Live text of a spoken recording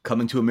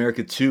Coming to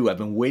America 2. I've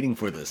been waiting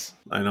for this.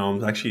 I know.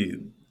 I'm actually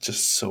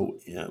just so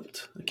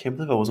amped. I can't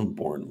believe I wasn't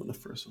born when the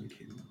first one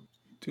came out.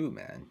 Dude,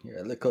 man. You're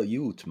a little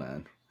youth,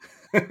 man.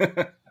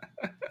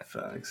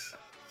 Facts.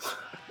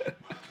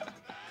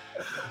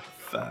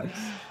 Facts.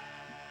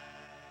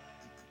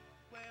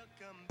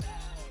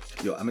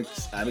 Yo, I'm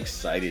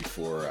excited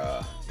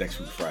for next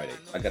week Friday.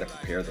 I gotta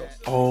prepare though.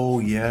 Oh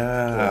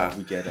yeah.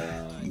 We get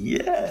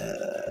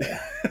Yeah.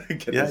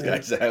 get those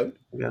guys out.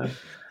 Yeah.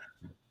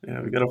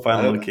 We gotta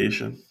find a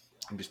location.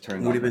 I'm just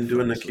turning. What have you been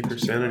doing to so keep your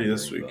sanity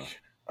this week?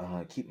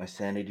 Keep my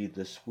sanity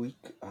this week.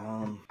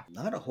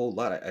 Not a whole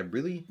lot. I've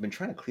really been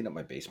trying to clean up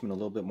my basement a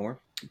little bit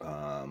more.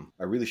 I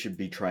really should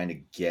be trying to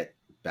get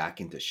back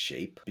into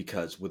shape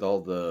because with all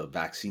the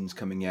vaccines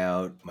coming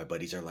out, my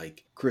buddies are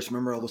like, Chris,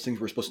 remember all those things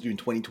we were supposed to do in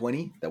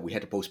 2020 that we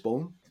had to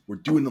postpone? We're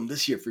doing them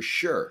this year for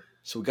sure.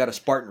 So we got a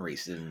Spartan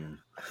race in,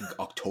 I think,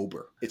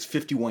 October. It's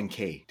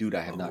 51K. Dude,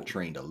 I have not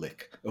trained a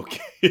lick.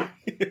 Okay.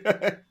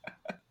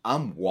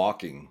 I'm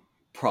walking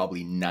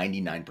probably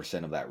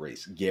 99% of that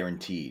race,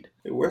 guaranteed.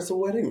 Hey, where's the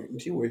wedding ring?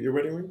 Do you wear your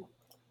wedding ring?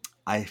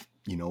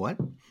 You know what?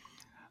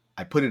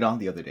 I put it on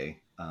the other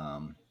day. I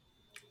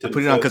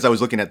put it on because I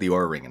was looking at the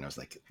Oura ring and I was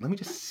like, let me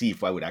just see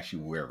if I would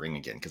actually wear a ring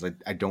again because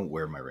I don't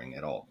wear my ring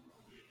at all.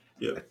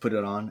 Yeah. I put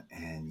it on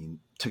and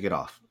took it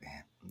off.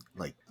 And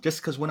like just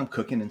because when I'm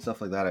cooking and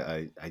stuff like that,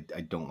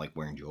 I don't like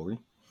wearing jewelry.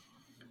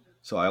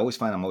 So I always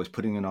find I'm always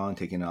putting it on,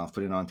 taking it off,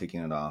 putting it on,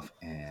 taking it off,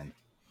 and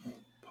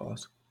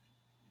pause.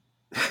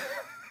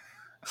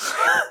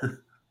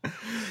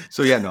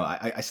 So yeah, no,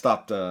 I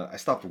stopped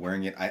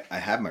wearing it. I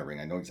have my ring.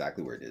 I know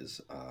exactly where it is.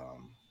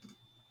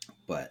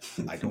 But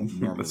I don't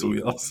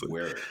normally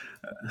wear it.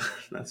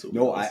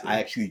 I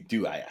actually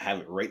do. I have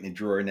it right in the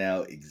drawer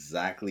now,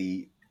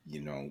 exactly,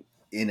 in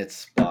its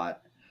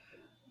spot,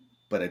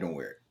 but I don't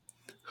wear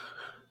it.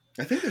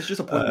 I think there's just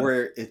a point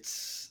where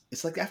it's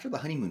like after the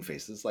honeymoon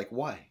phase. It's like,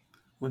 why?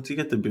 Once you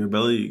get the beer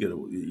belly, you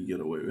get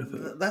away with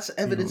it. That's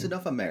evidence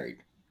enough I'm married.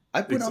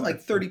 I put on like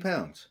 30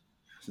 pounds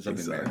since I've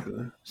been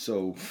married.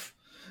 So,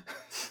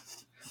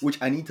 which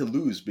I need to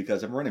lose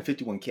because I'm running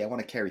 51K. I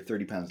want to carry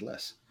 30 pounds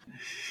less.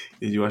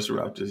 Did you watch the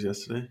Raptors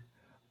yesterday?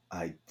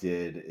 I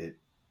did. It.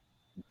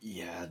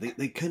 Yeah,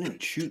 they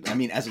couldn't shoot. I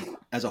mean,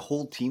 as a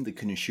whole team, they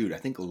couldn't shoot. I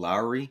think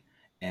Lowry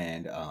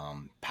and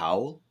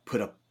Powell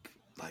put up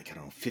like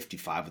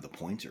 55 of the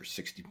points or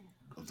 60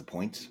 of the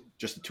points.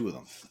 Just the two of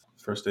them.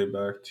 First day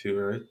back too,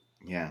 right?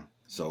 Yeah.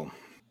 So,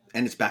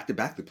 and it's back to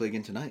back. They play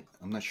again tonight.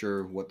 I'm not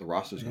sure what the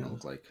roster's going to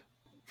look like.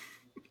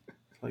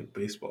 Like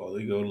baseball,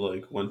 they go to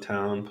like one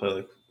town, play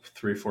like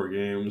 3-4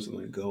 games, and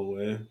then go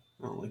away.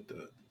 I don't like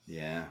that.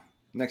 Yeah.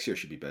 Next year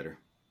should be better.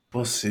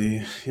 We'll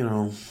see.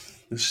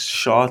 There's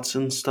shots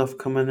and stuff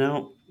coming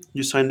out.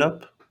 You signed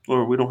up?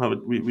 Or we don't have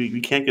it. We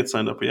can't get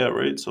signed up yet,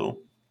 right? So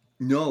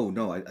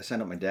No. I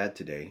signed up my dad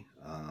today,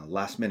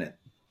 last minute,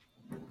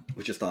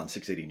 which just on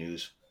 680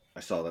 News. I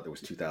saw that there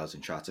was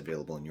 2,000 shots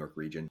available in New York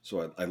region.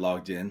 So I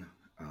logged in,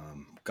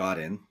 got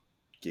in,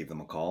 gave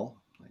them a call.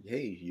 Like,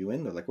 hey, you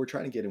in? They're like, we're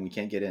trying to get in. We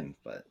can't get in.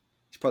 But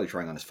he's probably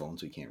trying on his phone,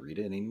 so he can't read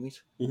it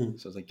anyways. Mm-hmm.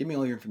 So I was like, give me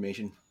all your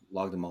information.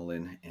 Logged them all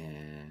in.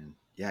 And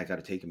yeah, I got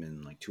to take him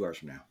in like 2 hours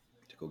from now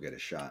to go get a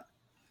shot.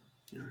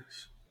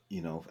 Nice.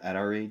 At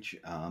our age,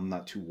 I'm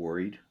not too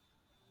worried.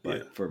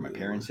 But for my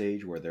parents'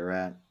 age, where they're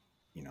at,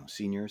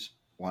 seniors,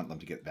 want them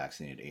to get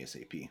vaccinated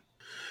ASAP.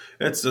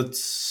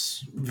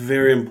 It's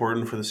very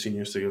important for the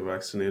seniors to get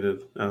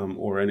vaccinated,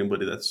 or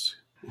anybody that's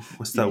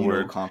what's that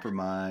word?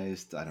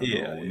 Compromised. I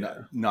don't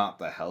know. Not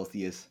the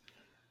healthiest.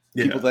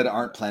 People that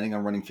aren't planning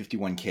on running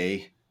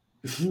 51K.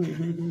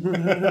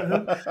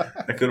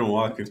 I couldn't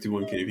walk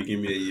 51K if you gave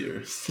me a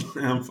year.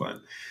 I'm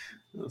fine.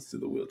 Let's do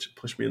the wheelchair.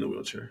 Push me in the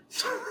wheelchair.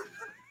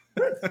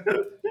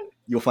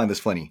 You'll find this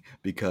funny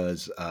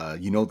because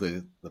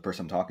the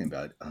person I'm talking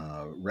about,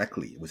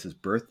 Reckley. It was his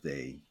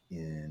birthday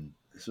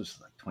this was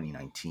like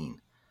 2019.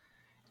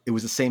 It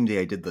was the same day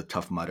I did the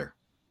Tough Mudder.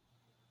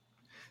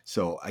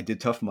 So I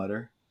did Tough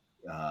Mudder,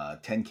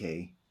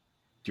 10K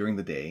during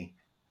the day,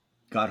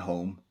 got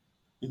home,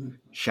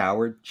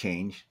 showered,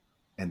 changed,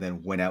 and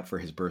then went out for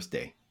his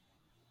birthday.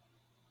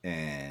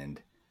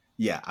 And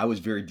yeah, I was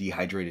very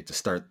dehydrated to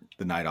start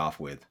the night off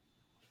with,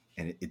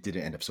 and it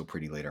didn't end up so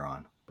pretty later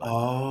on. But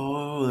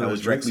that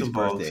was Reckley's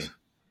birthday.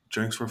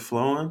 Drinks were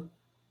flowing?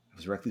 It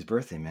was Reckley's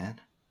birthday, man.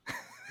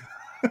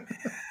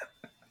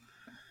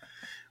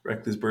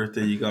 Reckley's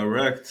birthday, you got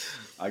wrecked.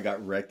 I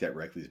got wrecked at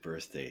Reckley's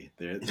birthday.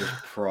 There's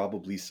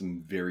probably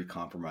some very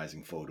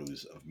compromising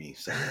photos of me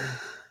somewhere.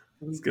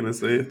 I was going to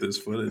say if there's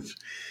footage.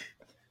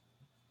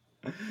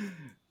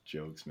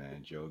 Jokes,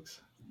 man,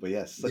 jokes. But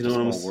yes, such a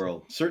small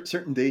world.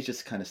 Certain days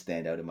just kind of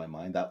stand out in my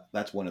mind.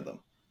 That's one of them.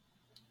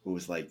 It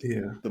was like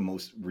the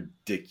most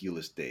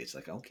ridiculous day. It's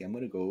like, okay, I'm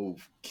going to go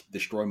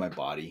destroy my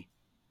body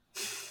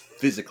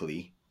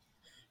physically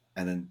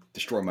and then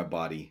destroy my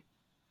body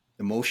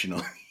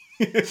emotionally.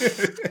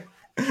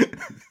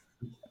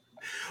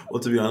 Well,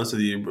 to be honest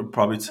with you, it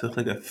probably took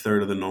like a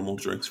third of the normal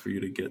drinks for you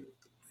to get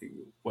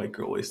white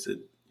girl wasted.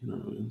 You know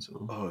what I mean?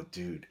 So. Oh,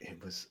 dude,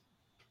 it was...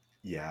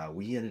 Yeah,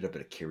 we ended up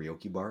at a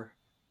karaoke bar.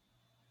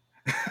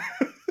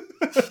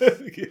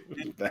 It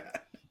was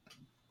bad.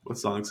 What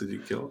songs did you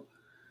kill?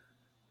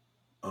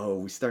 Oh,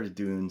 we started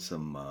doing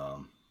some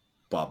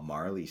Bob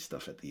Marley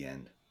stuff at the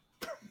end.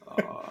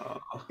 Uh,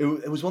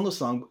 It was one of those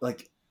songs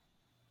like,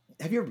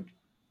 have you ever?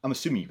 I'm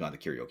assuming you've gone to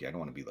karaoke. I don't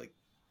want to be like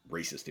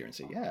racist here and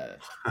say, yeah,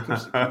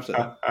 Coop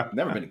said,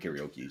 never been to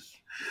karaoke.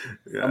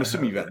 yeah, I'm I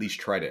assuming have you've at that. least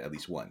tried it at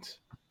least once.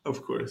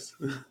 Of course.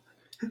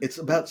 It's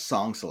about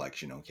song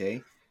selection,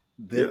 okay?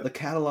 Yeah. The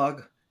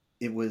catalog,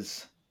 it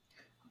was,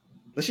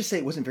 let's just say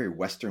it wasn't very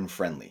Western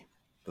friendly.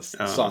 The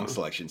song Uh,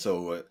 selection.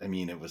 So I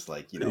mean, it was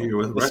like you're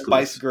with the Spice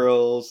Reckless.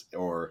 Girls,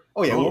 or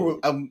oh yeah,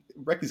 Oh,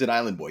 Reckless an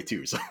island boy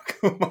too. So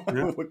come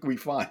yeah. on, what can we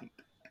find?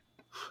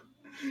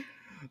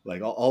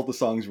 Like all the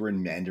songs were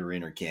in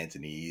Mandarin or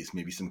Cantonese,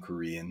 maybe some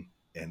Korean,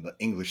 and the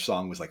English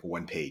song was like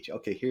one page.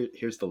 Okay,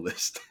 here's the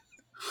list.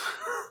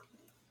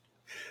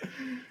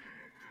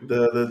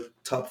 The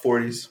top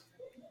 40s.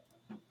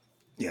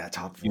 Yeah,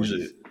 top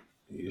Usually, 40s.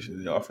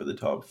 usually they offer the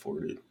top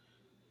 40.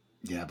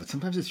 Yeah, but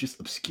sometimes it's just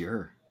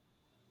obscure.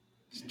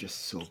 It's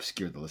just so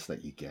obscure the list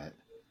that you get,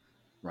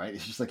 right?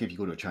 It's just like if you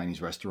go to a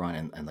Chinese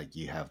restaurant and like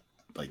you have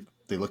like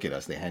they look at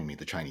us, they hand me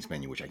the Chinese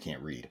menu, which I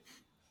can't read.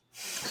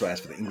 So I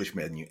ask for the English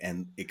menu,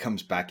 and it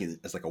comes back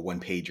as like a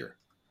one pager,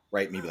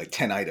 right? Maybe like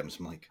 10 items.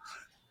 I'm like,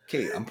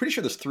 okay, I'm pretty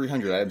sure there's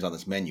 300 items on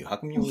this menu. How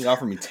come you only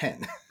offer me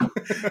 10?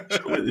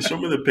 Show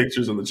me the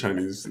pictures on the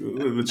Chinese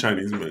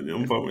menu.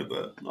 I'm fine with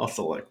that. I'll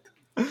select.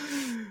 No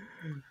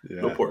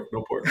Yeah. pork,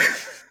 no pork.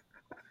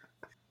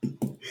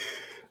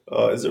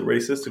 Is it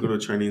racist to go to a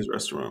Chinese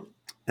restaurant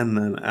and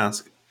then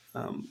ask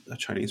a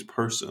Chinese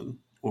person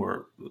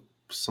or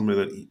somebody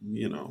that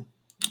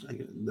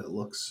that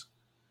looks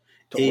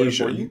To order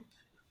for Asian? you?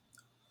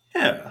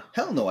 Yeah,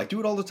 Hell no, I do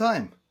it all the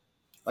time.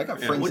 I got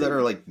yeah. friends that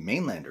are like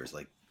mainlanders,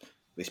 like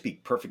they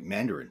speak perfect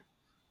Mandarin.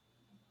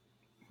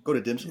 Go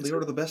to dim sum, they Is it-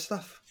 order the best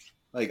stuff.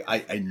 Like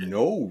I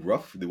know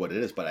roughly what it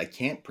is, but I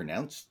can't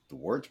pronounce the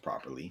words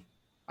properly.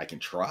 I can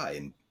try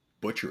and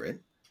butcher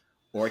it,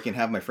 or I can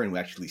have my friend who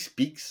actually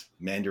speaks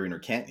Mandarin or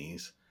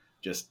Cantonese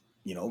just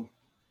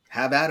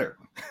have at her,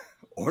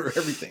 order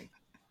everything,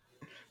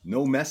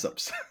 no mess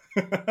ups.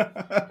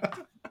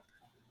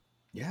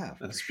 Yeah,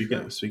 for speaking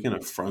sure. speaking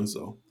of friends,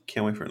 though,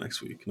 can't wait for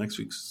next week. Next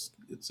week's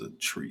it's a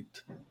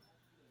treat.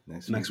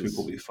 Next week Next week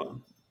will is be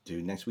fun.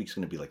 Dude. Next week's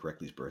gonna be like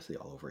Reckley's birthday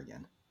all over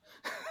again.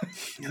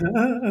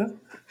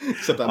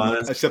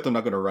 Honest, Except I'm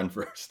not gonna run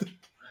first.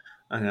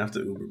 I have to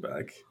Uber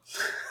back.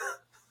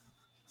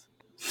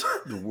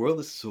 The world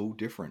is so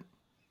different.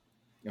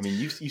 I mean,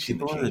 you've seen the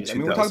People in the changes. I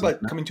mean, we're talking 2000s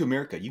about now. Coming to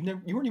America. You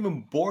weren't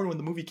even born when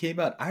the movie came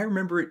out. I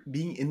remember it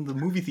being in the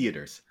movie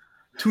theaters.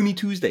 Toonie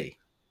Tuesday.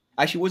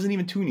 Actually, it wasn't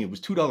even Toonie. It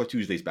was $2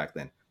 Tuesdays back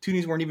then.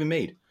 Toonies weren't even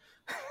made.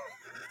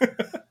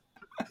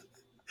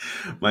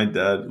 My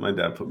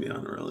dad put me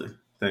on early.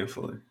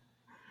 Thankfully,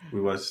 we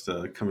watched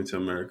Coming to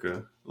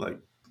America like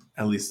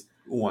at least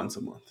once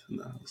a month in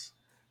the house.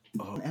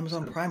 Oh,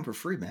 Amazon So Prime for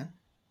free, man.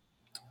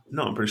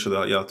 no, I'm pretty sure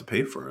that you have to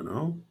pay for it.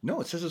 No,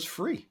 No, it says it's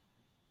free.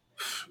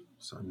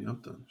 sign me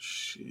up then.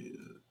 Shit.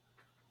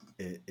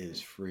 It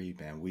is free,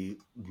 man.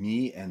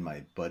 Me and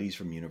my buddies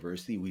from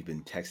university, we've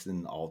been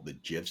texting all the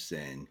gifs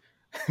and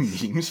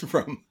memes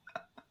from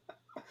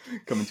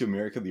Coming to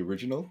America, the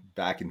original,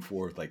 back and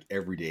forth like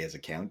every day as a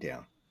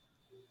countdown.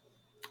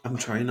 I'm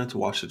trying not to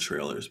watch the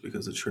trailers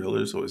because the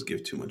trailers always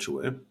give too much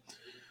away.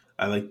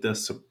 I like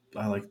this.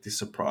 I like the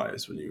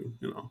surprise when you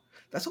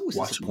That's always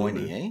watch a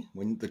disappointing, movie. eh?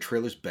 When the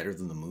trailer's better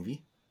than the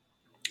movie.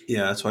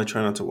 Yeah, that's why I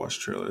try not to watch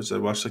trailers. I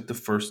watch like the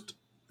first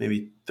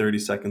maybe 30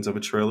 seconds of a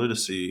trailer to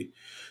see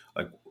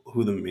like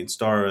who the main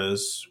star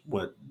is,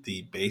 what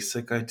the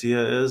basic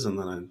idea is, and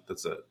then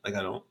that's it. Like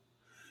I don't.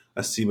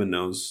 Asiba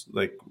knows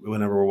like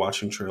whenever we're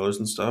watching trailers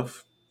and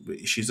stuff,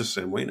 but she's the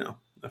same way now.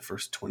 The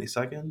first 20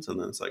 seconds, and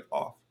then it's like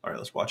off. All right,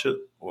 let's watch it.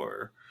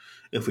 Or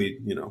if we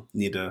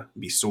need to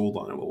be sold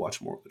on it, we'll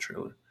watch more of the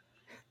trailer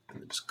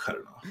and then just cut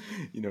it off.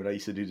 You know what I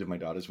used to do to my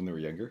daughters when they were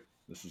younger?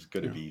 This is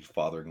going to Yeah. be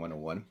fathering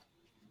 101.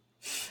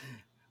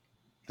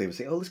 They would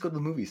say, "Oh, let's go to the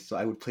movies." So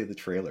I would play the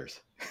trailers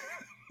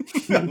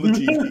on the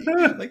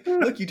TV. Like,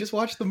 look, you just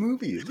watched the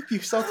movie. Look, you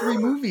saw 3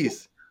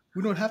 movies.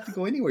 We don't have to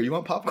go anywhere. You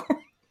want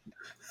popcorn?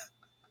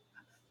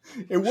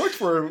 It worked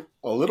for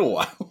a little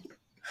while.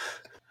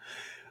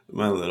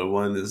 My little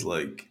one is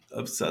like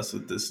obsessed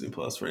with Disney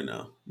Plus right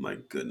now. My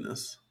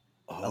goodness.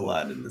 Oh,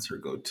 Aladdin is her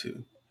go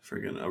to.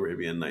 Friggin'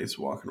 Arabian Nights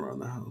walking around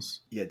the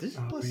house. yeah.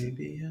 Disney Plus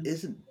Arabian?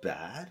 isn't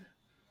bad.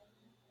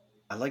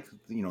 I like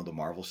the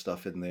Marvel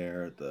stuff in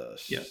there, the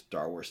Yeah.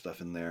 Star Wars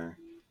stuff in there.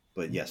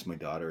 But yes, my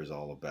daughter is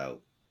all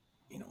about.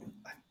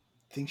 I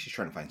think she's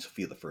trying to find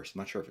Sophia the First. I'm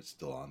not sure if it's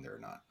still on there or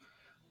not.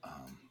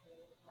 Um,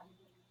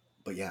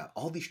 but yeah,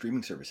 all these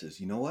streaming services.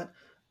 You know what?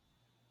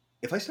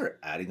 If I start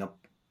adding up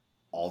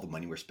all the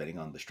money we're spending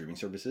on the streaming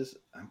services,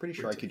 I'm pretty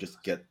sure I could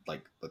just get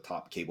like the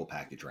top cable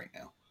package right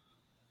now.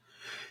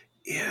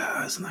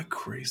 Yeah, isn't that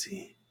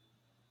crazy?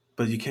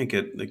 But you can't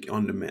get like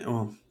on demand.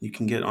 Well, you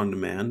can get on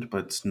demand,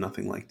 but it's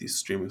nothing like these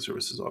streaming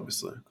services.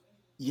 Obviously,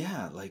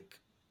 Yeah, like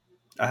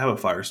I have a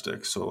Fire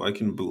Stick, so I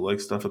can bootleg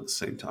stuff at the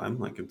same time.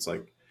 Like it's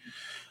like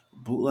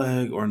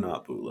bootleg or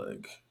not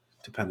bootleg,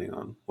 depending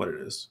on what it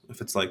is.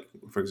 If it's like,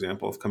 for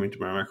example, if Coming to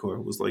America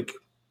was like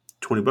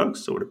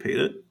 $20, I would have paid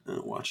it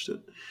and watched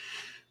it.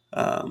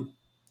 Um,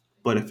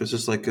 but if it's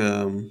just like, I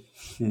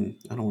don't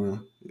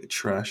want to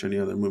trash any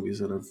other movies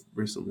that I've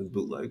recently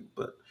bootleg,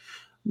 but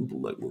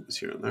bootleg movies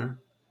here and there.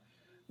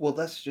 Well,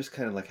 that's just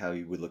kind of like how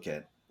you would look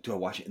at, do I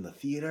watch it in the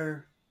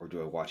theater or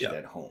do I watch it Yeah.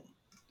 at home?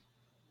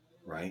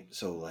 Right?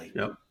 So like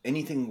Yep.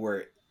 anything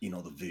where, the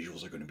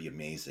visuals are going to be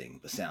amazing,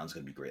 the sound's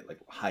going to be great, like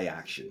high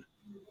action.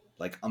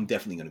 Like I'm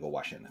definitely going to go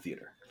watch it in the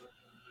theater.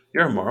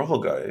 You're a Marvel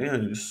guy. Yeah,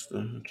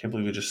 I can't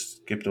believe we just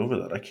skipped over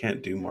that. I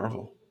can't do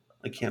Marvel.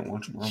 I can't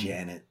watch Marvel.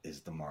 Janet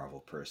is the Marvel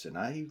person.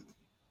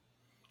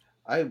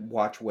 I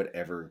watch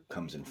whatever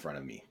comes in front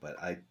of me, but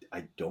I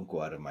don't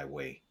go out of my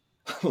way.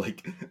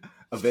 Like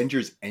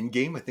Avengers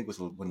Endgame, I think was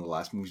one of the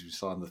last movies we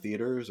saw in the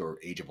theaters, or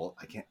Age of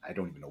Ultron. I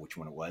don't even know which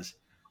one it was.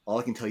 All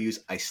I can tell you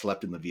is I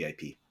slept in the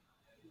VIP.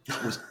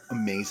 It was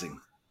amazing.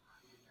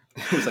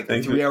 It was like a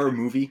Thank you. 3-hour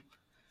movie.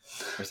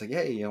 I was like,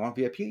 hey, you want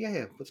VIP?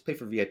 Yeah, let's pay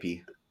for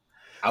VIP.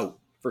 Out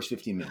first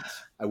 15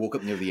 minutes. I woke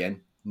up near the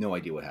end, no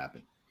idea what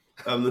happened.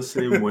 I'm the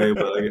same way,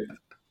 but like,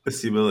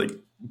 Asiba like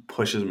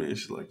pushes me and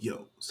she's like,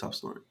 "Yo, stop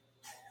snoring."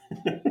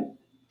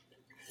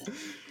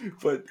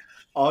 But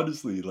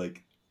honestly,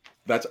 like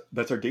that's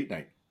our date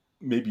night.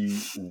 Maybe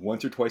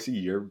once or twice a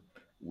year,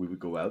 we would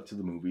go out to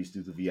the movies,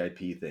 do the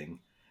VIP thing.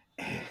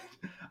 And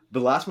the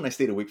last one I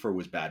stayed awake for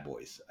was Bad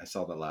Boys. I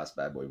saw the last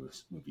Bad Boy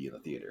movie in the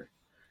theater.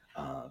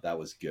 That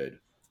was good.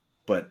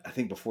 But I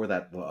think before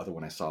that, the other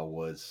one I saw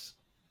was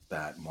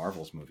that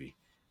Marvel's movie.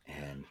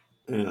 And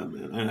Yeah,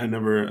 man. I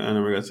never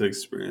got to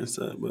experience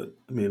that, but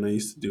I mean, I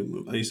used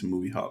to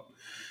movie hop.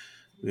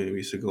 We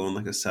used to go on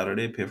like a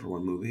Saturday, pay for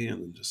one movie,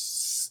 and then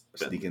just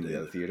spend sneak the into day the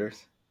other there.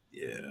 theaters.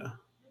 Yeah,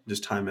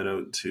 just time it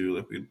out to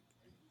like we'd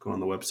go on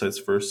the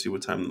websites first, see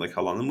what time, like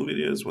how long the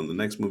movie is, when the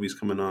next movie's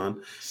coming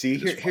on, See,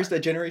 and just here's fly.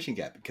 that generation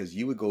gap because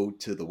you would go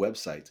to the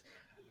website.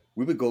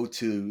 We would go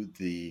to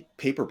the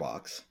paper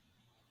box,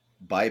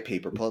 buy a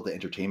paper, pull out the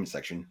entertainment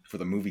section for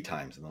the movie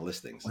times and the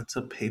listings. What's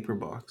a paper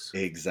box?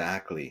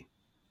 Exactly.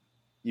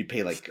 You'd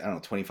pay like, I don't know,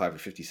 25 or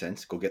 50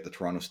 cents, go get the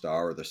Toronto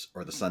Star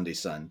or the Sunday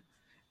Sun,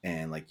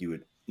 and like you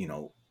would,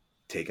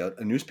 take out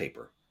a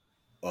newspaper,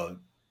 a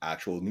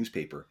actual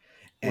newspaper.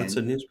 What's a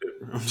And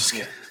newspaper? I'm just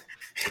yeah,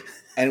 kidding.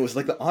 and it was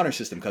like the honor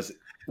system because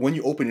when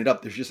you open it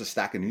up, there's just a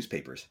stack of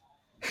newspapers.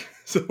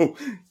 So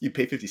you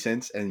pay 50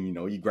 cents and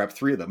you grab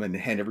 3 of them and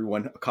hand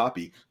everyone a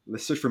copy.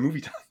 Let's search for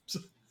movie times.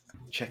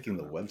 Checking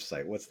the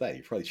website. What's that?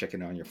 You're probably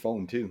checking it on your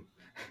phone too.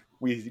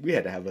 We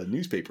had to have a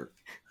newspaper.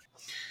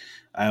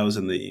 I was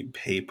in the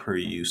pay per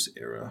use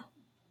era.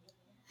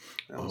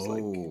 I was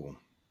like Oh,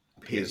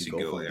 pay pay as as you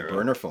you go go phone, the era.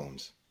 burner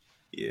phones.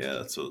 Yeah,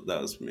 that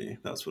was me.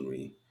 That's when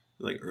we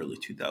like early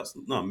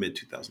 2000s, no, mid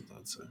 2000s,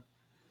 I'd say.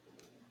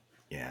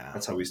 Yeah.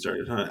 That's how we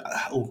started. Huh?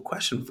 Oh,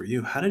 question for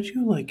you. How did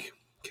you like?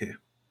 Okay,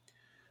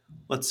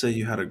 let's say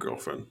you had a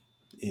girlfriend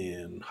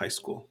in high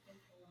school.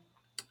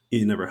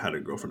 You never had a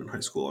girlfriend in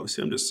high school,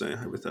 obviously. I'm just saying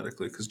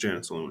hypothetically, because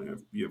Janet's the only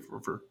one you've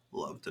ever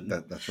loved and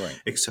That's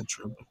right.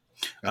 etc.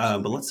 But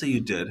Absolutely. let's say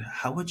you did.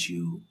 How would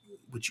you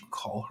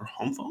call her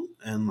home phone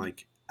and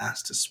like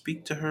ask to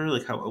speak to her?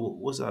 Like, how what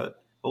was that?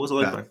 What was it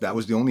like back That then?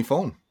 was the only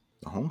phone,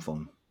 the home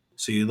phone.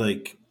 So you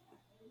like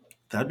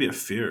that'd be a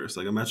fear. It's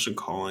like imagine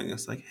calling.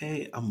 It's like,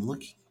 hey, I'm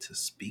looking to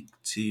speak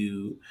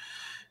to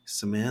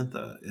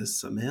Samantha. Is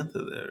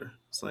Samantha there?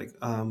 It's like,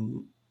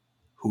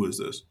 who is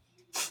this?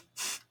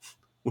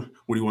 What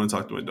do you want to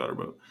talk to my daughter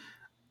about?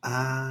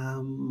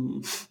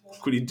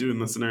 What do you do in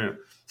this scenario?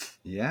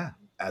 Yeah.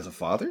 As a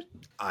father,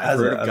 I've As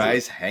heard a of as a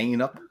guys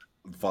hanging up,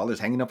 fathers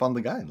hanging up on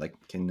the guy. Like,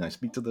 can I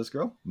speak to this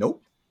girl?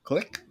 Nope.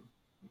 Click.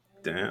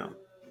 damn.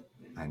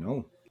 I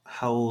know.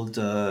 How old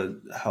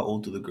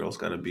do the girls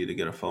got to be to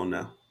get a phone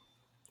now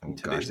Oh in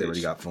gosh, today's they already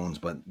age? got phones,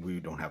 but we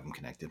don't have them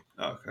connected.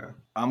 Okay.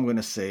 I'm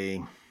gonna say,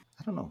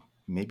 I don't know,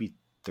 maybe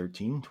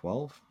 13,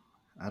 12.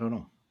 I don't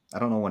know. I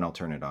don't know when I'll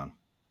turn it on.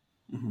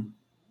 Hmm.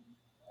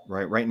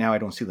 Right now, I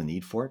don't see the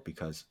need for it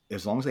because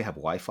as long as they have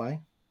Wi-Fi,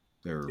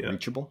 they're Yeah.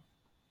 reachable.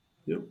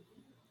 Yep.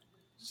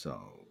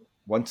 So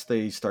once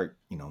they start,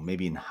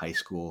 maybe in high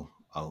school,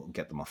 I'll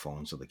get them a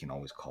phone so they can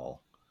always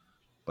call.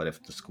 But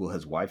if the school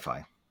has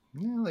Wi-Fi,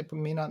 yeah, they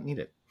may not need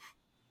it.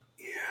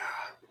 Yeah.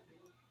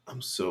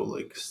 I'm so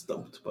like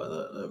stumped by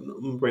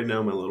that. Right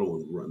now, my little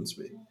one runs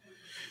me.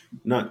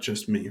 Not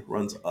just me,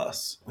 runs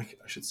us. Like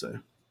I should say.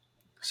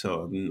 So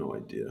I have no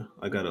idea.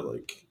 I gotta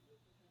like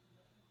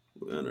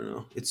I don't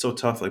know. It's so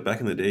tough. Like back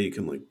in the day, you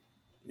can like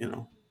you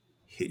know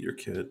hit your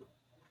kid.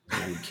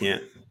 Now you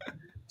can't.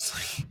 It's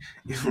like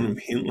you know what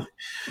I mean.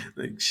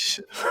 Like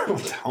shit.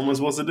 What the hell am I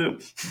supposed to do?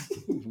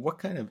 What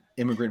kind of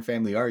immigrant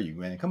family are you,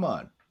 man? Come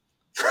on.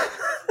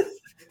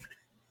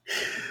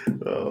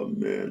 Oh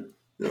man,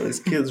 no, these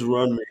kids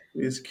run me.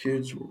 These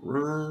kids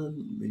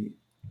run me.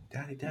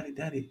 Daddy, daddy,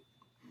 daddy,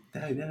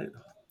 daddy, daddy.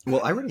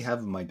 Well, I already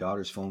have my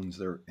daughter's phones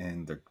there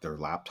and their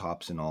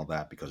laptops and all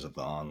that because of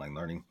the online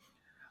learning.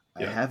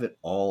 I Yeah. have it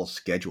all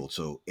scheduled.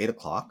 So 8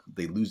 o'clock,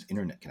 they lose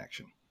internet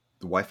connection.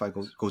 The Wi-Fi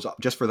goes off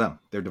just for them.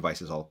 Their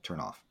devices all turn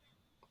off.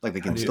 Like they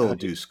How can do you still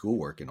do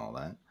schoolwork and all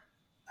that.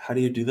 how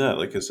do you do that?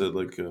 Like, is it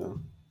like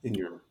in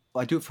your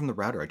Well, I do it from the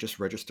router. I just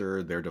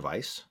register their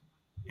device,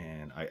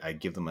 and I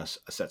give them a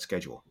set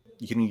schedule.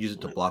 You can use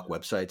it to block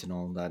websites and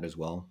all that as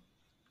well.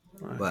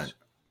 But nice?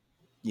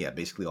 yeah,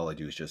 basically all I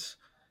do is just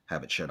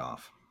have it shut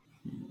off.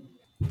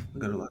 I'm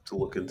gonna have to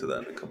look into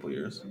that in a couple of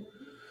years.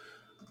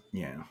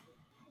 Yeah.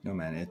 No,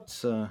 man,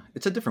 it's a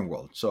different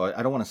world. So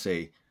I don't want to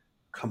say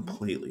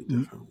Completely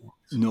different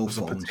worlds. no There's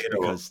a phones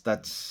potato, because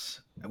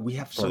that's we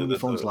have so brother. many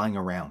phones lying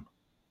around.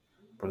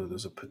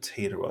 There's a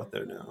potato out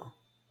there now.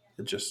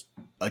 It just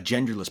A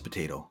genderless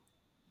potato.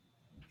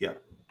 yeah, just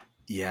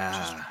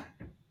Yeah.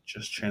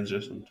 just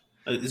transitioned.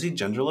 Is he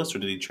genderless or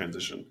did he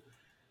transition?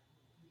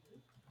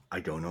 I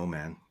don't know,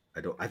 man.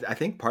 I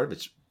think part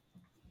of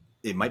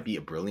it might be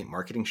a brilliant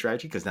marketing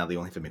strategy because now they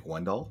only have to make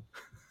one doll.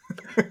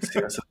 See,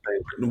 that's the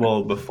thing.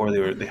 Well, before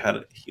they had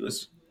it, he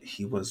was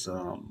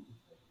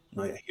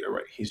no, yeah, you're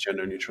right. He's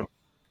gender neutral.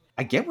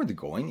 I get where they're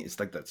going. It's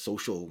like that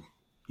social,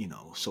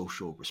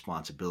 social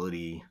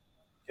responsibility.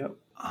 Yep.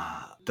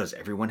 Does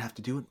everyone have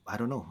to do it? I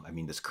don't know. I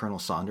mean, does Colonel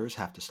Saunders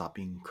have to stop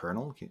being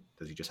Colonel?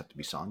 Does he just have to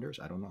be Saunders?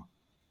 I don't know.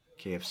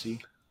 KFC,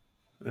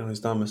 No,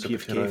 he's not Mr. PFK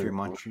Potato if you're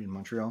anymore. in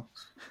Montreal.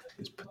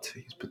 He's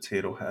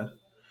potato head.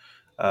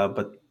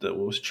 But what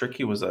was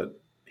tricky was that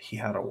he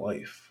had a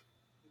wife.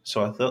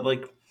 So I thought,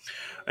 like,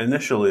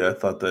 initially, I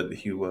thought that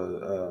he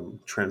was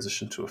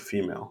transitioned to a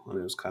female, and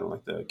it was kind of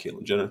like the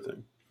Caitlyn Jenner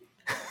thing.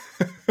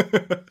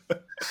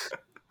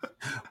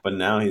 But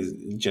now he's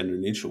gender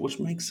neutral, which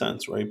makes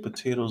sense, right?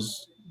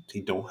 Potatoes, they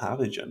don't have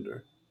a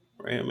gender,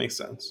 right? It makes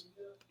sense.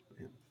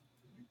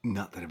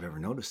 Not that I've ever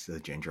noticed the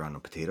ginger on a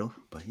potato,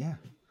 but yeah.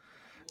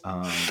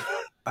 Um,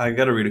 I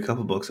got to read a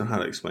couple books on how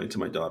to explain it to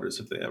my daughters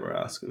if they ever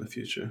ask in the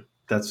future.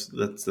 That's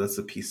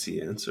a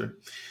PC answer.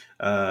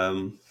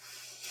 Um,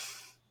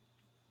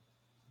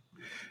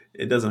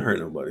 it doesn't hurt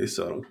nobody,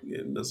 so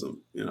it doesn't.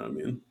 You know what I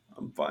mean?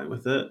 I'm fine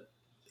with it.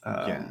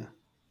 yeah. Um,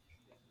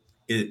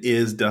 it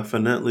is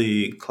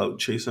definitely clout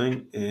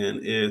chasing, and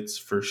it's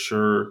for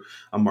sure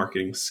a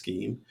marketing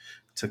scheme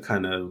to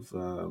kind of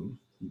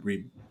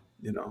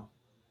you know,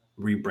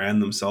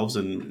 rebrand themselves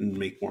and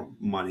make more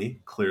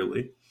money.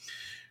 Clearly,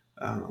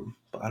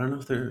 but I don't know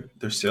if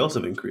their sales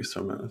have increased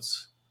from it.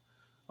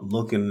 I'm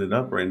looking it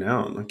up right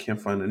now, and I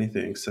can't find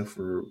anything except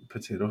for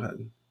Potato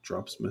Head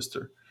drops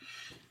Mister.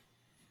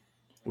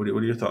 What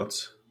are your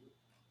thoughts?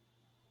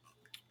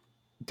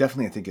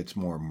 Definitely, I think it's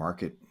more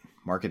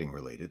marketing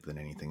related than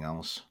anything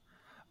else.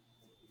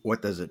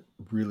 What does it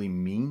really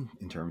mean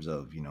in terms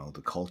of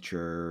the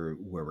culture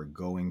where we're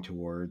going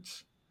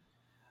towards?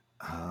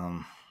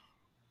 Um,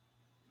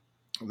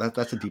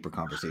 that's a deeper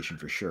conversation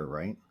for sure,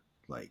 right?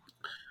 Like,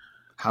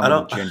 how I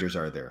many don't. genders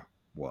are there?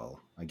 Well,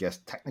 I guess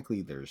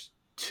technically there's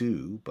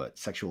two, but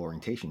sexual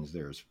orientations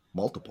there's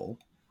multiple,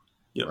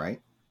 Yep.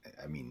 right?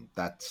 I mean,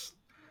 that's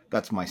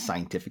my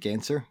scientific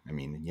answer. I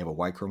mean, you have a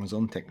Y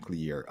chromosome, technically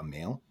you're a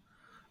male,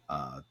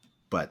 uh,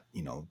 but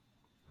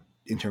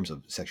in terms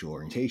of sexual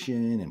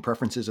orientation and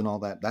preferences and all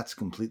that, that's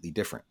completely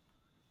different.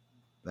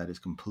 That is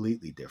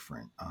completely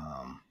different.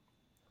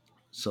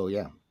 So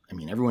yeah, I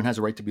mean, everyone has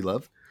a right to be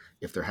loved.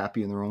 If they're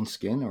happy in their own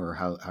skin or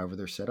however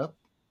they're set up,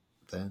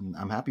 then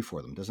I'm happy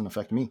for them. It doesn't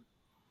affect me.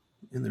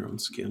 In their own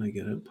skin, I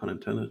get it. Pun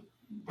intended.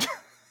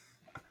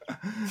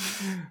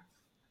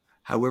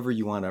 However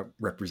you want to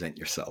represent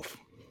yourself.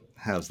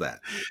 How's that?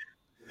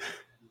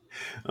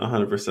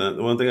 100%.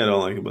 The one thing I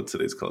don't like about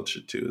today's culture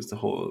too is the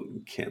whole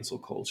cancel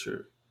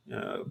culture.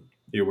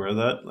 You aware of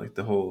that? Like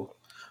the whole,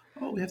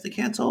 oh, we have to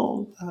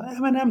cancel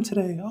Eminem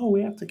today. Oh,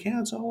 we have to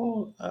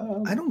cancel.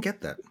 I don't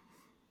get that.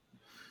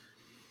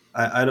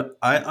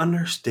 I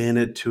understand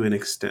it to an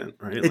extent,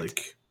 right? It.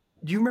 Like,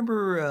 Do you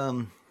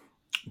remember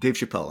Dave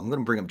Chappelle? I'm going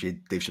to bring up Dave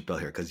Chappelle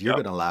here because you're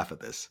yep, going to laugh at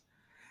this.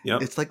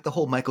 yep. It's like the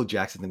whole Michael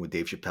Jackson thing with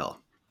Dave Chappelle.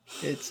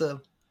 It's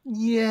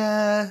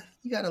yeah,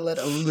 you got to let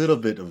a little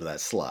bit of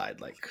that slide.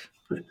 Like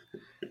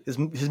his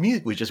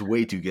music was just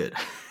way too good.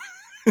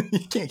 You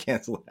can't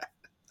cancel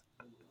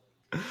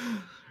that,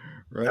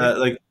 right?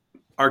 Like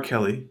R.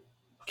 Kelly,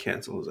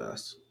 cancel his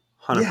ass.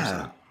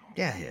 100%.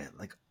 Yeah.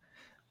 Like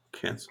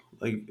Cancel.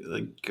 Like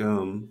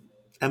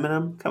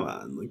Eminem, come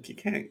on. Like you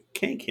can't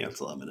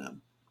cancel Eminem.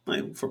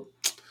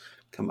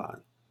 Come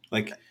on.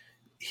 Like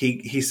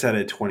he said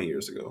it 20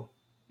 years ago,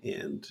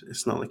 and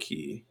it's not like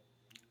he.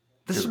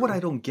 this You is what I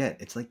know, don't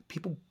get. It's like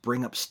people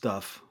bring up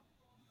stuff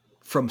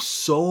from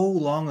so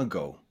long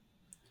ago.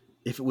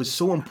 If it was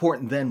so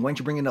important then, why didn't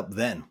you bring it up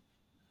then?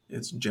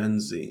 it's Gen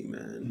Z,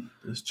 man.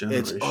 This It's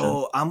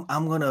generation. I'm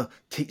gonna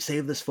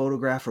save this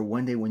photograph for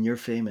one day when you're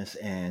famous,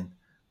 and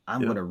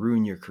I'm Yeah. gonna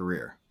ruin your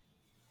career.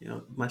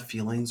 My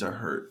feelings are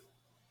hurt.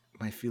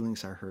 My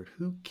feelings are hurt.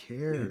 Who You,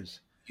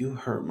 cares? you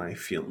hurt my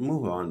feel.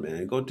 Move on,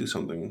 man. Go do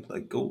something.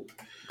 Like go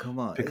Come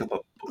on. pick up a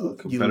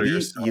book, You better you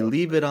yourself.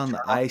 leave it on the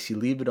Turn off. ice. You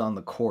leave it on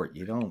the court.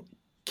 You don't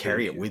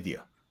carry Thank it you. with you.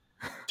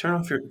 Turn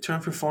off your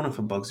phone if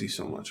it bugs you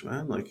so much,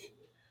 man. Like,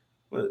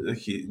 what?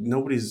 Like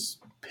nobody's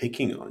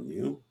picking on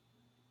you.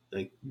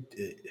 Like,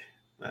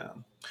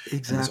 Um, and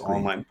Exactly.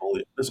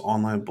 this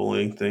online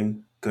bullying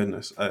thing.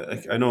 Goodness,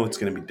 I know it's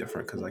going to be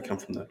different because I come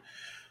from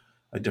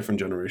a different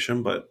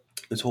generation, but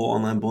this whole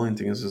online bullying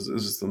thing is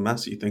just the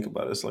mess. You think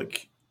about it. It's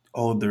like,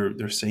 oh,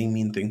 they're saying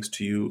mean things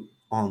to you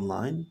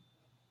online.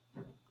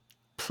 Well,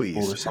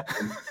 Please. there's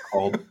something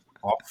called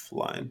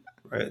offline,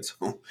 right?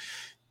 So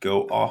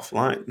go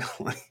offline.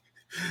 Like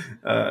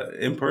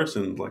in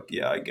person, like,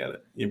 yeah, I get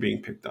it. You're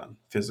being picked on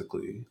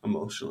physically,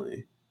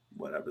 emotionally,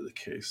 whatever the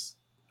case.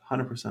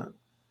 100%.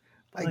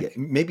 But I get, like,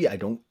 maybe I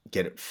don't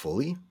get it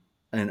fully,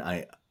 and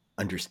I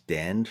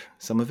understand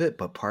some of it,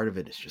 but part of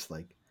it is just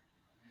like,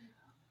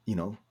 you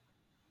know,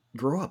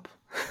 grow up.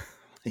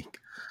 Like,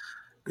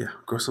 yeah,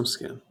 grow some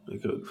skin.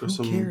 Like grow who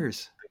some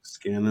cares?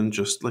 skin and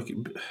just like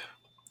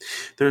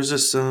there's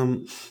this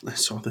I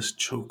saw this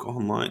joke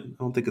online.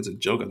 I don't think it's a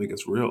joke. I think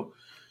it's real.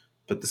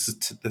 But this is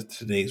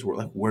today's world.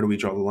 Like, where do we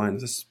draw the line?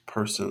 This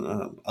person,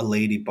 a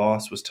lady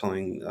boss, was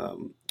telling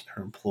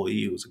her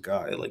employee, who was a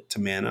guy, like to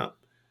man up,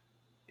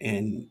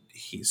 and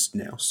he's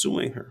now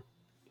suing her.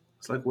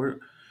 It's like, where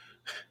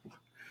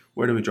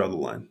do we draw the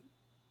line?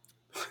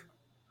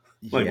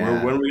 Like,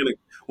 Yeah. when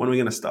are we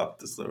gonna stop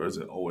this? Though, or is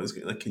it always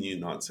like, can you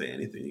not say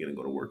anything? You're gonna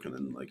go to work and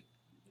then like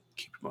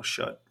keep your mouth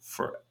shut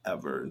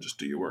forever and just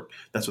do your work.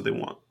 That's what they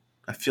want.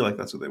 I feel like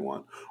that's what they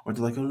want. Or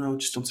they're like, oh no,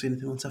 just don't say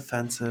anything that's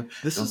offensive.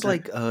 This Don't is say.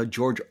 like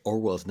George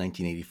Orwell's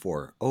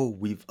 1984. Oh,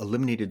 we've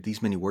eliminated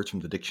these many words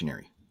from the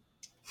dictionary,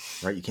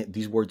 right? You can't,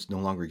 these words no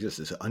longer exist.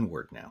 It's an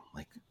unword now.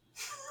 Like,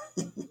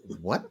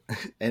 what?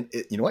 And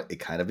you know what? It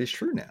kind of is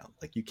true now.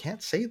 Like, you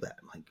can't say that.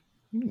 I'm like,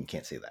 what do you mean you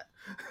can't say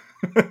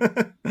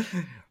that?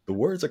 The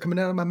words are coming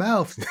out of my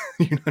mouth.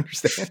 You don't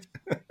understand?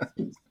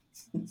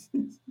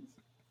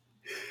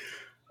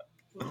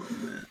 Oh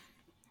man.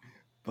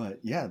 But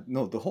yeah,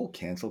 no, the whole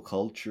cancel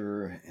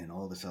culture and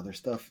all this other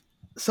stuff,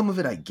 some of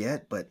it I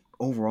get, but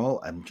overall,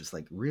 I'm just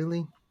like,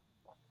 really?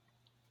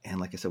 And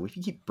like I said, if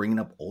you keep bringing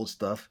up old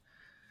stuff,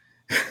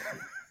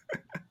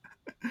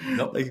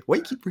 Yep. like, why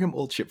you keep bringing up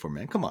old shit for,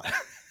 man? Come on.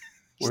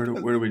 Where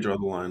do we draw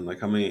the line? Like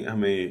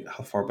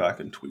how far back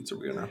in tweets are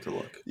we gonna have to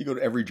look? You go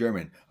to every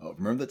German. Oh,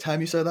 remember the time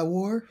you started that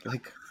war?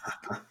 Like,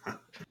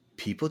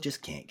 people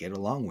just can't get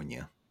along when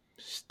you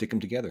stick them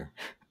together,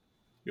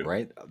 Yeah.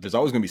 right? There's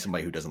always going to be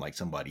somebody who doesn't like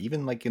somebody,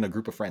 even like in a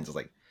group of friends. It's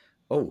like,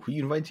 oh, who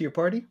you invited to your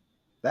party?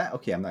 That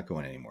okay? I'm not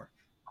going anymore.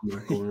 I'm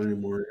not going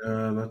anymore.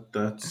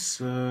 That's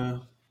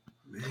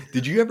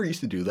Did you ever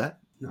used to do that?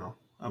 no.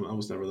 I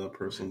was never that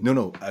person. No,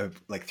 no. I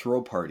like throw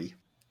a party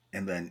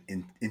and then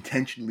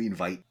intentionally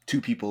invite two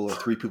people or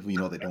three people you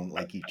know that don't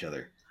like each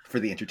other for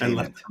the And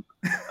let entertainment.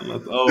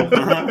 oh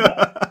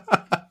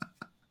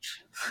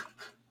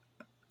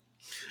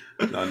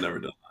no, I've never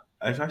done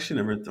that. I've actually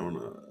never thrown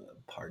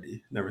a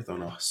party, never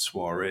thrown a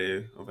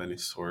soiree of any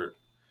sort.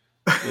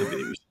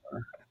 Maybe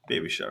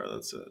baby shower.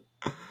 That's it.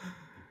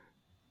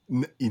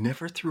 You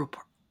never threw a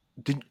party.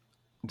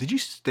 Did you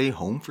stay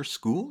home for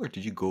school or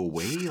did you go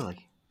away? Like,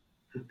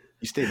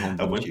 you stayed home, I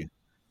didn't went you?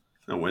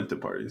 I went to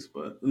parties,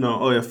 but no.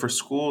 Oh yeah, for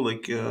school,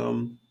 like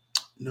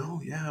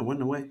no, yeah, I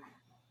went away.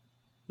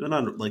 No,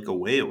 not like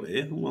away.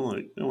 Well,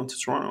 like I went to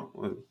Toronto.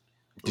 I Did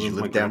live you with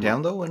my live grandma.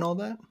 downtown though and all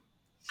that?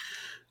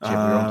 Did you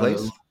have your own Uh,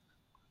 place?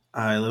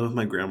 I live with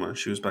my grandma.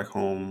 She was back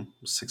home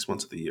 6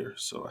 months of the year,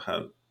 so I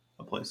had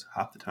a place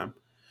half the time.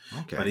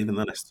 But Okay. even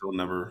then, I still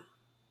never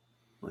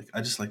like.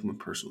 I just like my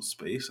personal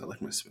space. I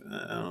like I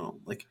don't know,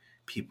 like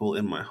people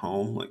in my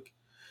home, like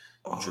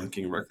Oh,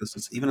 drinking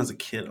recklessness. Even as a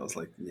kid, I was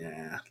like,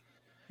 yeah,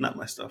 not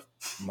my stuff.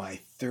 my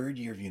third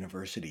year of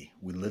university,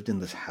 we lived in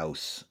this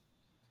house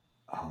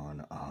on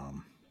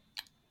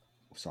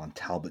it was on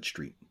Talbot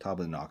Street,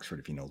 Talbot in Oxford,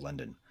 if you know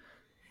London.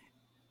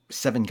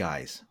 7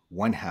 guys,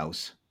 one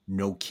house,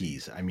 no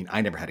keys. I mean,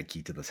 I never had a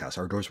key to this house.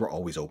 Our doors were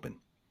always open.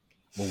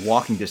 We're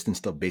walking distance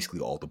to basically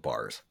all the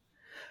bars.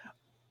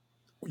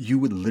 You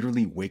would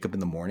literally wake up in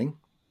the morning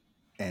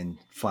and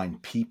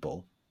find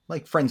people,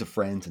 like friends of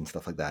friends and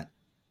stuff like that,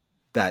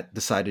 that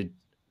decided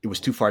it was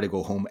too far to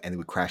go home and they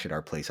would crash at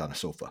our place on a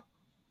sofa.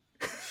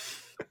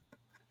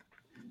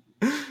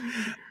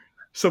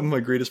 Some of my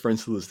greatest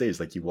friends to this day is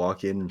like you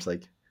walk in and it's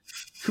like,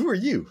 who are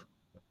you?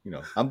 You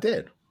know, I'm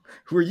dead.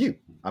 Who are you?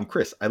 I'm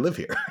Chris. I live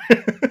here.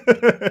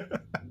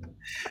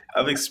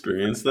 I've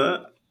experienced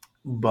that,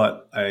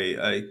 but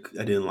I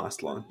didn't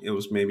last long. It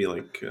was maybe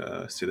like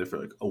stay there for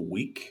like a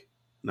week,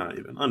 not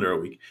even under a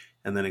week,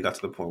 and then it got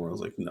to the point where I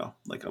was like, no,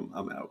 like I'm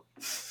out.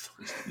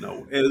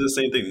 No, it was the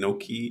same thing. No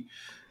key.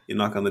 You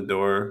knock on the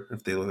door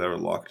if they ever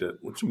locked it,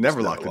 which was Never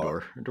never locked the locked.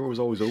 door. The door was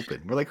always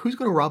open. We're like, who's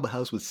going to rob a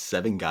house with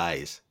 7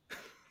 guys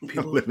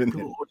People living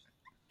people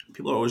in?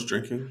 people are always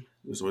drinking.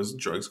 There's always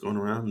drugs going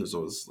around. There's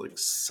always like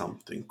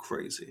something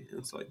crazy. And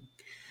it's like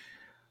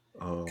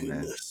Oh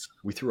man, goodness.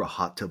 we threw a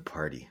hot tub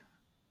party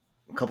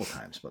a couple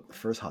times, but the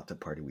first hot tub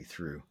party we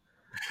threw,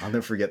 I'll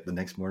never forget. The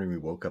next morning we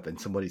woke up and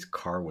somebody's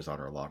car was on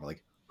our lawn. We're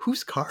like,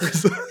 whose car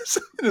is this?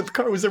 And the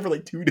car was there for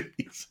like 2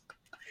 days.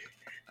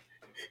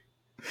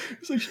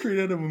 It's like straight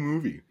out of a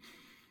movie.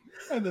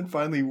 And then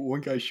finally, one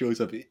guy shows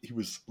up. He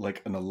was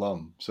like an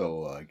alum, so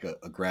like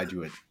a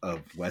graduate of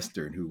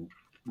Western who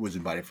was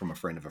invited from a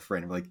friend of a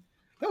friend. I'm like,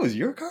 that was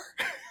your car?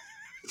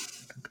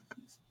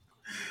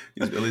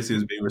 At least he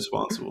was being He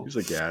responsible. was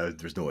like, yeah,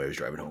 there's no way I was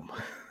driving home.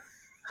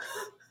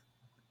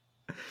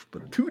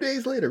 But 2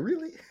 days later,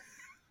 really?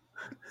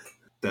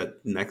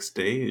 That next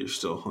day, you're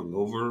still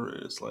hungover,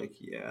 and it's like,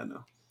 yeah,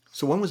 no.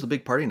 So when was the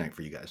big party night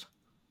for you guys?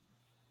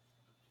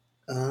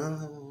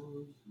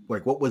 Um,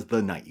 Like, what was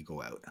the night you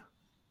go out?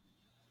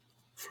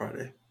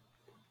 Friday,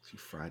 See,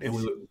 and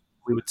Fridays.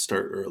 we would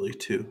start early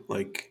too.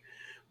 Like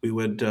we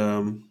would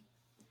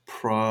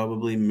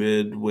probably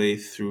midway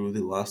through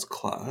the last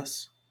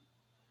class,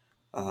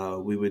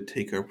 we would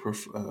take our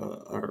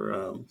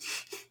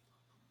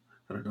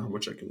I don't know how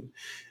much I can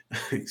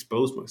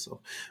expose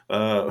myself.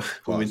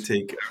 We would Pause.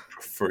 take our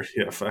preferred,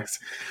 yeah, facts.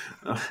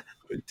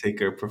 We'd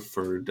take our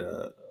preferred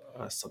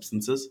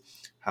substances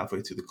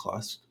halfway through the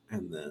class,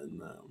 and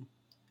then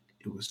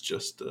it was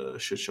just a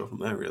shit show from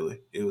there.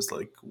 Really, it was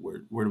like, where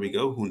do we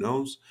go? Who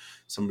knows?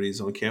 Somebody's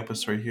on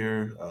campus right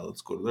here.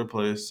 Let's go to their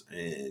place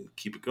and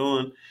keep it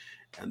going.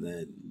 And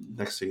then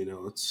next thing you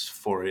know, it's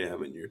 4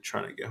 a.m. and you're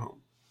trying to get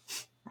home.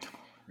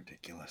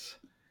 Ridiculous.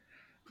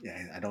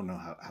 Yeah, I don't know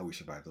how we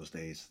survived those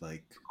days.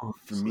 Like,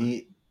 for Honestly.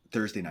 me,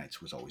 Thursday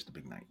nights was always the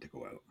big night to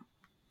go out.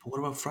 What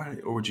about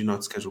Friday? Or would you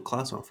not schedule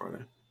class on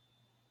Friday?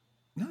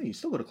 No, you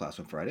still go to class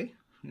on Friday.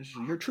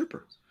 You're a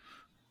trooper,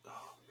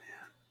 Oh,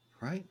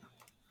 right?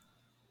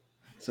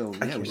 So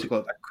I yeah, we can't used to believe go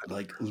out, I couldn't.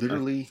 like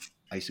literally.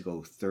 I used to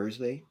go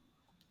Thursday.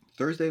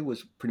 Thursday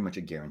was pretty much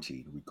a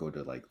guaranteed. We'd go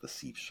to like the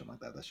Seeps or something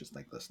like that. That's just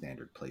like the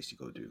standard place you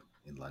go to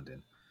in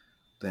London.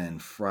 Then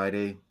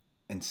Friday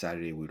and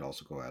Saturday we'd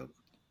also go out.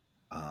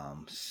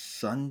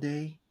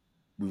 Sunday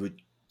we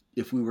would,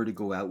 if we were to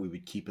go out, we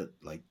would keep it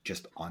like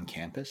just on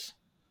campus.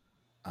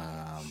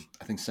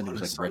 I think Sunday On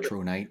was a like Sunday,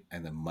 retro night,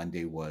 and then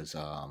Monday was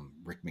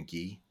Rick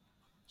McGee.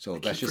 So I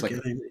that's keep just like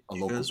forgetting that a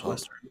you local guys pub.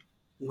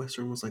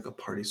 Western was like a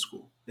party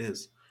school. It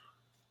is.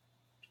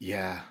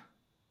 Yeah,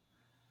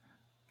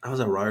 I was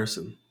at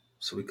Ryerson,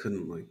 so we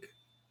couldn't like.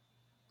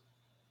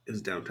 It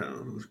was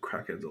downtown. It was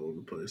crackheads all over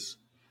the place.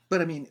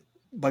 but I mean,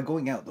 by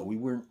going out though, we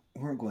weren't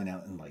going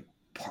out and like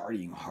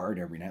partying hard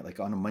every night. Like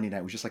on a Monday night,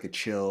 it was just like a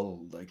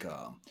chill, like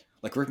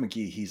Rick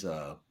McGee. He's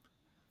a,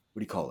 what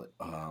do you call it?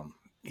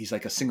 He's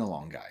like a sing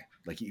along guy.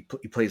 Like he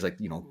plays like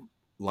a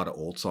lot of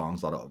old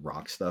songs, a lot of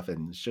rock stuff,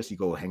 and it's just you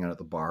go hang out at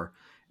the bar.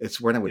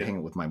 It's when I would Yeah. hang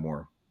out with my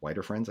more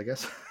whiter friends, I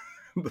guess.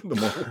 The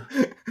more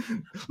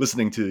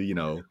listening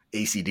to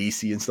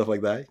ACDC and stuff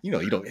like that. You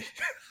don't.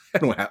 I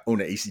don't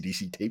own an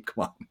ACDC tape.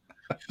 Come on,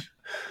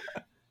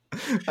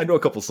 I know a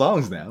couple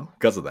songs now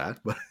because of that,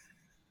 but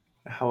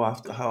How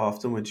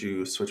often would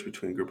you switch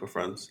between group of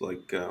friends,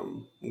 like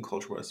in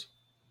culture wise?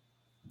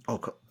 oh,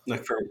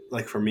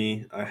 Like for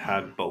me, I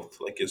had both.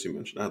 Like as you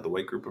mentioned, I had the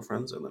white group of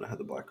friends, and then I had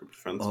the black group of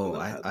friends, and oh,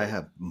 then I I had like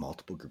have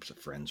multiple groups of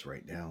friends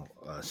right now.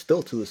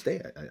 Still to this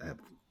day, I have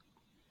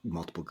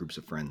multiple groups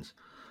of friends.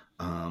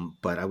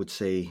 But I would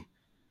say,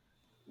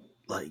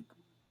 like,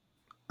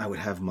 I would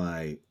have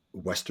my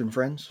Western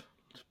friends,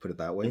 to put it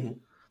that way. mhm.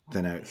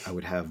 Then I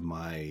would have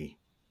my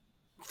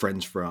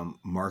friends from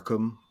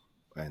Markham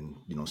and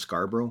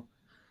Scarborough.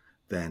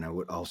 Then I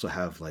would also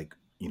have like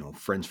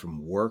friends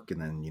from work,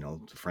 and then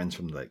friends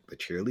from like the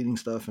cheerleading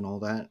stuff and all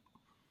that.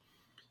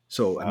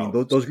 So I mean, Wow,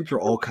 those, so those groups are you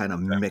were all like kind of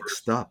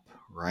mixed diverse. up,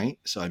 right?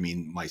 So I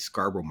mean, my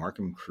Scarborough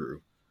Markham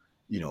crew,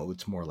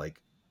 it's more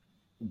like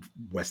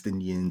West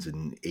Indians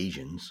and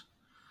Asians,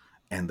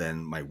 and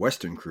then my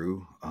Western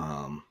crew,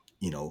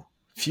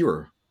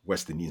 fewer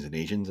West Indians and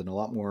Asians, and a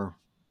lot more,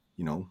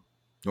 you know,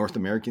 North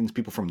Americans,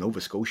 people from Nova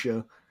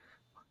Scotia,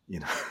 you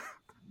know,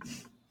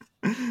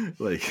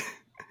 like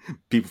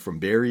people from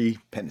Barrie,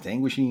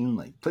 Penetanguishene,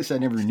 like places I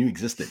never knew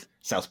existed.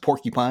 South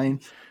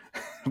Porcupine,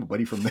 a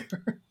buddy from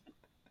there.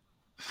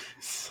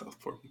 South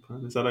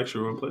Porcupine. Is that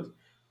actually a real place?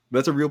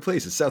 That's a real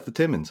place. It's south of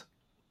Timmins.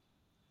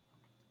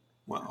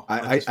 Wow, I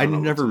I just I, I found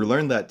out never what's in.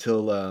 learned that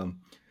till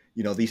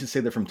they used to say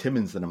they're from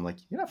Timmins, and I'm like,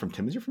 you're not from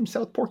Timmins, you're from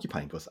South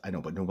Porcupine. He goes, I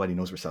know, but nobody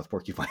knows where South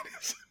Porcupine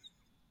is.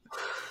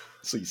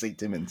 So you say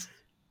Timmins.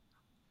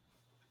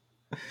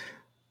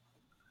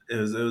 It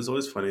was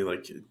always funny,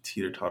 like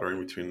teeter tottering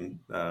between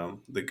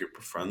the group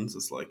of friends.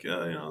 It's like,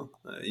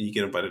 you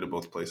get invited to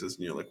both places,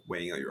 and you're like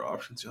weighing out your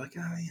options. You're like,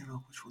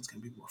 which one's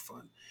gonna be more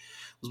fun?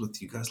 I was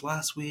with you guys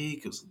last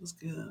week. It was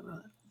good.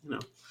 You know,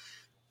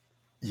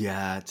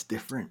 Yeah, it's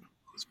different.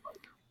 it's fun.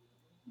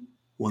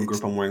 One It's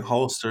group I'm wearing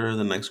Hollister,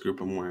 the next group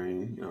I'm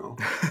wearing,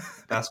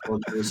 basketball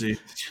jersey.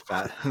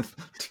 Fat,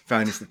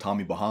 finest the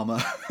Tommy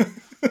Bahama.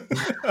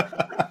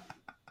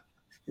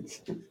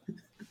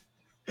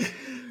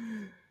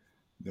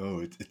 No,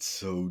 it's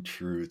so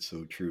true. It's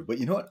so true. But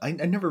you know what? I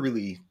never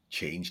really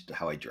changed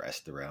how I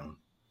dressed around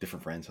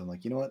different friends. I'm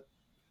like, you know what?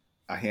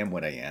 I am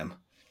what I am.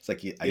 It's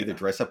like I either Yeah,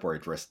 dress up or I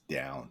dress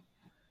down,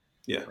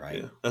 yeah,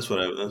 right? yeah. That's what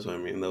I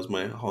mean. That was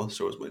my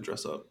Hollister was my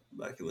dress up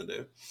back in the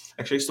day.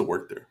 Actually, I used to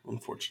work there,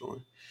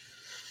 unfortunately.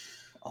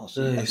 Oh,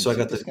 so you got some So I sweet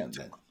got the discount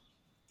then.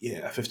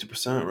 yeah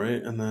 50%,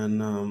 right, and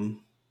then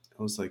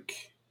I was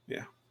like,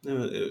 yeah,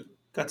 it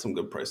got some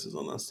good prices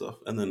on that stuff,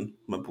 and then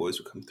my boys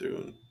would come through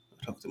and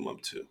I'd hook them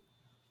up too.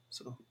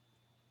 So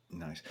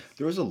Nice.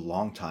 There was a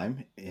long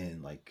time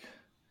in like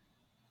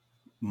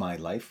my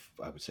life,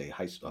 I would say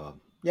high school,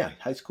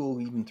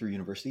 even through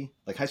university.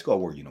 Like high school, I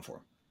wore a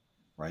uniform,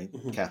 right?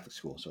 mhm. Catholic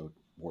school, so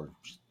wore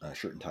a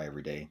shirt and tie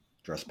every day,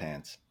 dress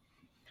pants,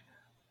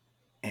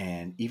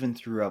 and even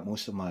throughout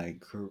most of my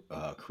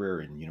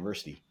career in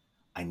university,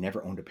 I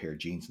never owned a pair of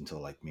jeans until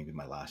like maybe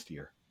my last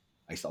year.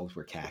 I used to always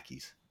wear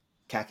khakis.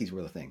 Khakis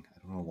were the thing.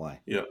 I don't know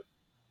why, Yeah.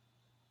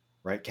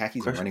 right? Khakis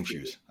and Question running for you.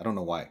 shoes. I don't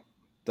know why.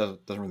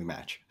 Doesn't really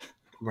match.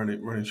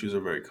 Running shoes are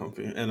very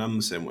comfy, and I'm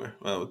the same way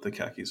with the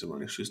khakis and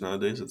running shoes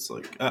nowadays. It's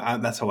like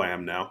that's how I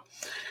am now.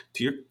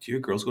 Do your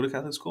girls go to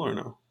Catholic school or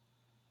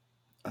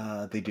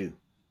no? They do.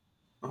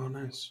 Oh,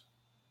 nice.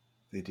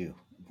 They do.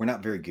 We're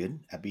not very good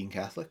at being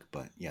Catholic,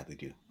 but yeah, they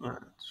do. All right,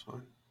 that's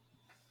fine.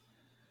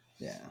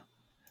 Yeah.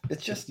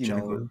 It's Jan- just,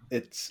 Janet go,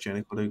 it's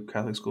Janet go to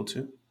Catholic school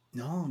too.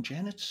 no,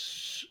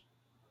 Janet's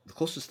the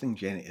closest thing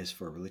Janet is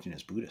for a religion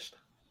is Buddhist,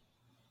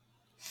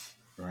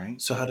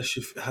 right? So how does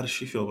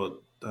she feel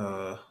about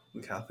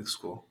the Catholic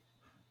school?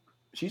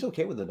 She's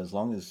okay with it as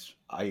long as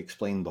I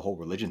explain the whole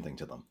religion thing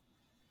to them.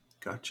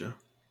 Gotcha.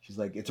 She's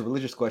like, it's a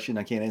religious question.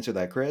 I can't answer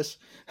that, Chris.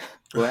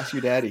 Go ask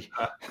your daddy.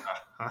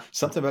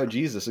 Something about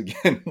Jesus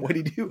again. What do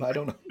you do? I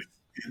don't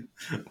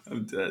know.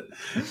 I'm dead.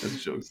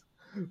 That's jokes.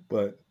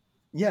 But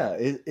yeah,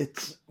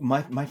 it's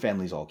my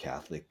family's all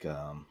Catholic.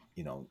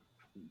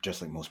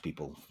 Just like most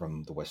people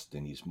from the West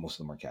Indies, most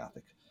of them are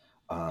Catholic.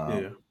 Yeah.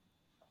 Um,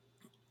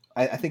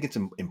 I think it's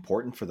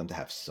important for them to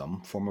have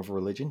some form of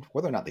religion.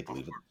 Whether or not they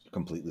believe it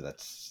completely,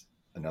 that's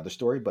another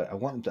story. But I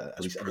want them to at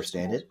As least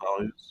understand principles, it,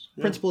 values.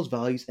 Yeah. principles,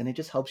 values, and it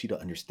just helps you to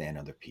understand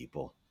other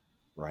people,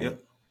 right?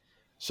 Yep.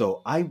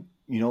 So I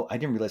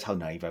didn't realize how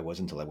naive I was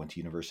until I went to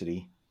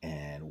university,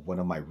 and one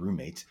of my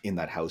roommates in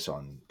that house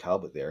on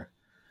Talbot there,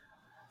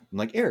 I'm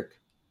like, Eric,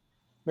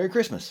 Merry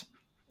Christmas.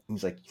 And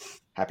he's like,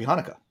 Happy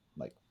Hanukkah. I'm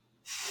like,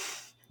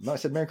 no, I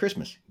said Merry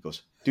Christmas. He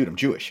goes, dude, I'm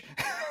Jewish.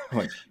 I'm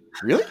like,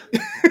 really?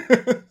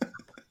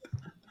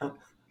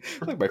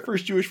 Like my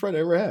first Jewish friend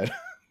I ever had.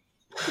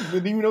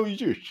 Didn't even know he was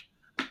Jewish.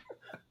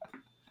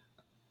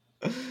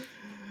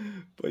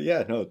 But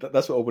yeah, no,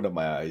 that's what opened up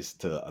my eyes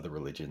to other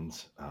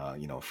religions.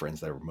 Friends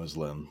that were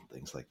Muslim,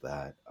 things like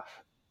that.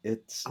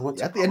 It's I went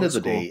to at the end public of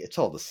the day, school. it's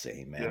all the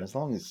same, man. Yeah. As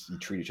long as you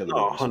treat each other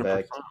No, with 100%.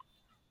 respect.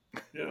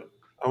 Yeah.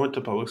 I went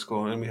to public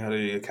school and we had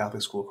a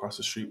Catholic school across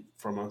the street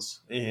from us.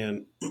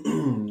 And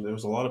there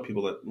was a lot of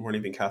people that weren't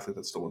even Catholic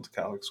that still went to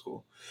Catholic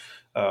school.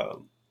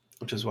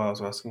 Which is why I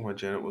was asking why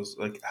Janet was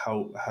like,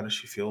 how does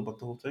she feel about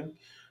the whole thing?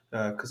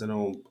 Because I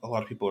know a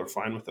lot of people are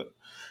fine with it.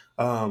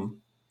 Um,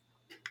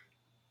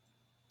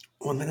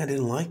 One thing I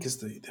didn't like is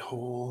the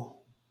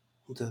whole,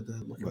 looking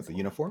What, the for.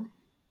 uniform?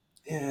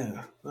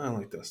 Yeah, I don't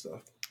like that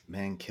stuff.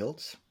 Man,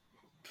 kilts?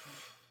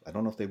 I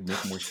don't know if they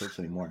make more kilts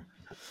anymore.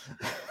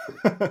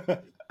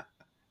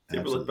 Do you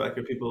ever look Absolutely. back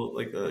at people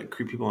like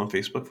creep people on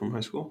Facebook from high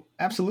school?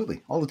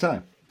 Absolutely. All the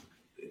time.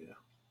 Yeah.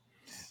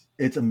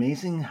 It's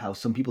amazing how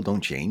some people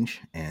don't change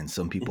and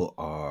some people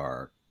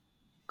are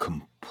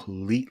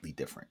completely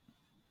different.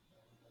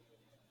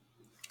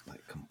 Like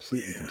Yeah.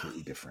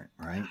 completely different,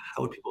 right?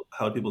 How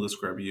would people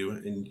describe you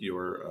in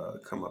your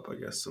come up? I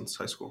guess since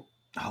high school.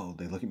 Oh,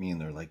 they look at me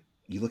and they're like,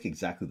 "You look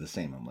exactly the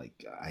same." I'm like,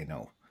 "I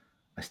know.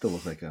 I still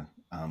look like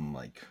I'm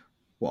like,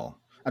 well,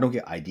 I don't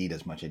get ID'd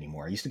as much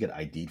anymore. I used to get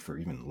ID'd for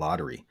even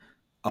lottery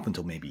up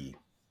until maybe,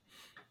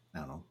 I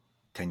don't know,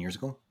 10 years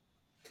ago,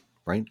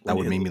 right? That When you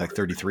would hit make the me like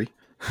 33.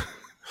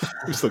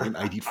 You're still getting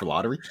ID'd for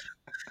lottery.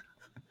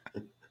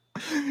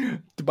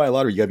 To buy a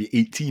lottery, you gotta be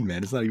 18,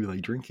 man. It's not even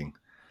like drinking.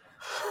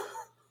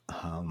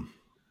 Um,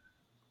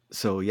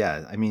 so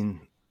yeah, I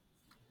mean,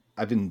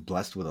 I've been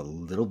blessed with a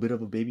little bit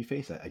of a baby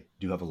face. I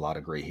do have a lot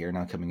of gray hair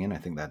now coming in. I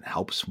think that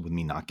helps with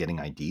me not getting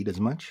ID'd as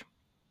much.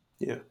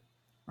 Yeah.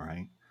 All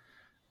right.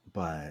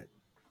 But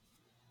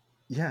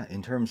yeah,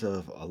 in terms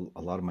of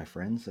a lot of my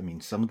friends, I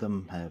mean, some of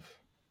them have,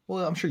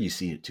 well, I'm sure you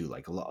see it too.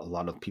 Like a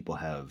lot of people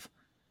have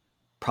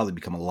probably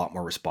become a lot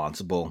more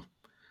responsible,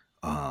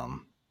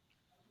 um,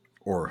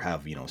 or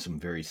have, some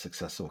very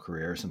successful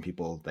careers. Some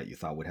people that you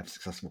thought would have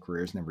successful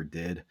careers never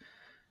did.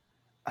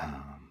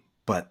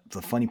 But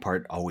the funny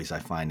part always I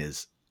find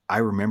is I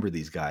remember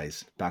these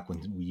guys back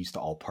when we used to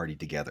all party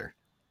together.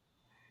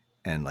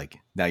 And like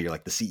now you're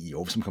like the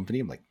CEO of some company.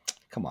 I'm like,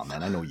 come on,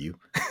 man, I know you.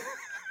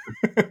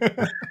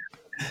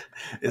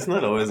 It's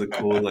not always a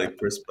cool like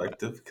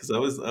perspective because I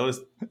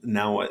was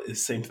now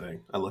same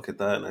thing. I look at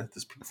that and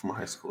there's people from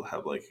high school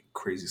have like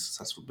crazy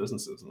successful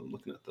businesses, and I'm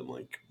looking at them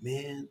like,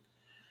 man,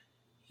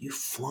 you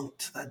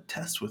flunked that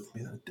test with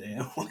me that day.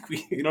 I'm like,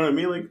 you know what I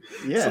mean? Like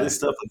silly Yeah.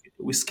 stuff. Like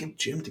we skipped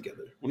gym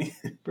together.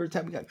 Every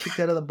time we got kicked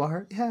out of the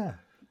bar, yeah.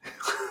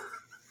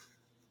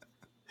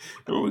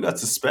 Remember we got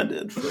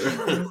suspended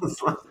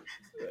for.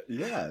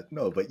 Yeah,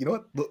 no, but you know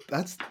what? Look,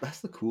 that's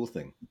the cool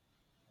thing.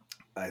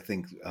 I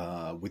think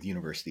with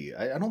university,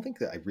 I don't think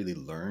that I really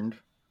learned.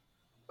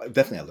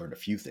 Definitely, I learned a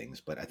few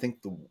things, but I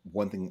think the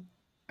one thing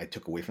I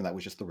took away from that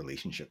was just the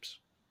relationships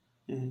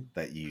Mhm.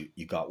 that you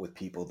got with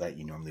people that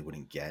you normally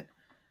wouldn't get.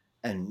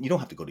 And you don't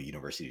have to go to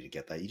university to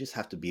get that. You just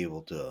have to be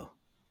able to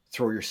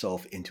throw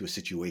yourself into a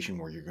situation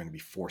where you're going to be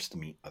forced to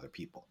meet other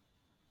people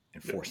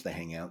and forced to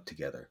hang out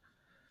together,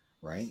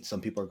 right?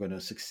 Some people are going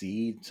to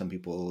succeed. Some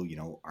people,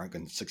 aren't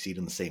going to succeed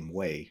in the same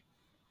way.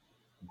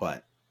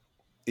 But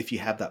if you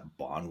have that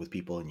bond with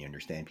people and you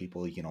understand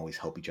people, you can always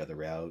help each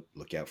other out,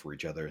 look out for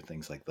each other,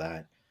 things like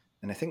that.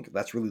 And I think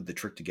that's really the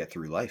trick to get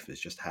through life, is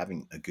just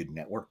having a good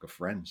network of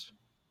friends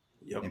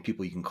Yep. and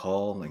people you can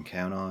call and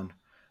count on.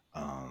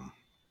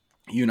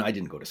 You and I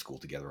didn't go to school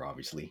together,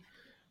 obviously,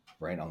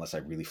 right? Unless I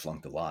really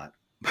flunked a lot.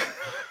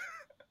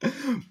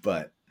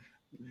 But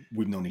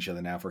we've known each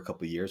other now for a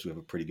couple of years. We have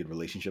a pretty good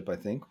relationship, I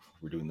think.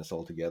 We're doing this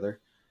all together.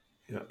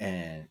 Yeah.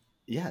 And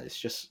yeah, it's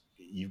just,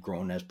 you've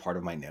grown as part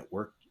of my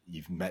network.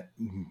 You've met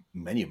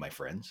many of my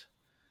friends.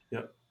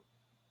 Yeah.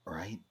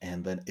 Right.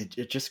 And then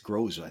it just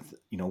grows.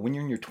 When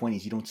you're in your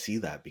 20s, you don't see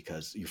that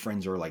because your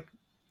friends are like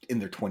in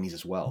their 20s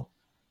as well.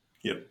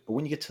 Yep. But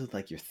when you get to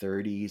like your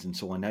 30s and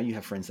so on, now you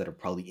have friends that are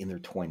probably in their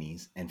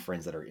 20s and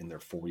friends that are in their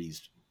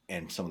 40s,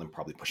 and some of them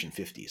probably pushing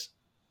 50s.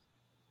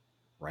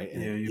 Right.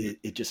 And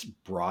it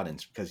just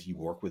broadens because you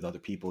work with other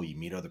people, you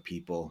meet other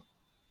people.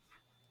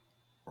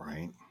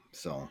 Right.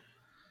 So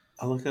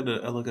I look at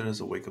it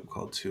as a wake up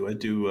call too. I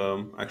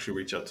do actually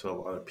reach out to a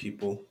lot of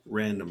people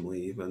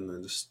randomly, even,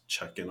 and just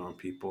check in on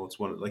people. It's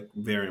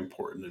very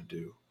important to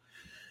do.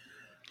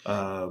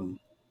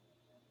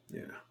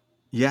 Yeah.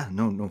 Yeah,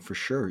 no, for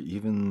sure.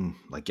 Even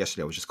like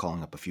yesterday, I was just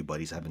calling up a few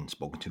buddies I haven't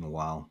spoken to in a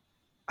while.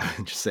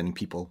 Just sending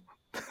people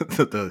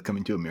the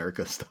Coming to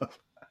America stuff.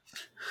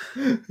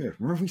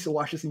 Remember we used to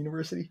watch this in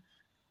university?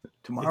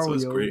 Tomorrow,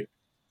 It's great.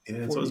 Yeah,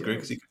 it's always 40 great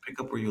hours. because you can pick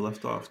up where you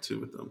left off too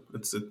with them.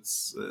 It's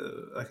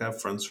like I have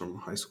friends from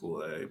high school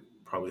that I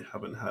probably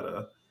haven't had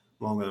a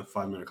longer than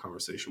 5 minute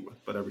conversation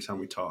with, but every time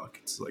we talk,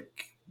 it's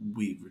like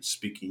we were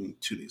speaking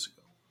 2 days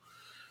ago.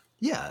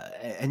 Yeah,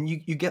 and you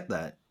get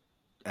that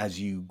as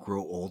you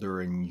grow older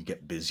and you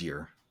get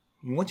busier.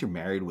 Once you're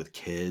married with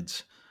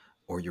kids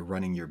or you're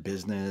running your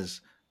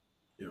business,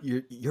 Yeah.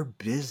 you're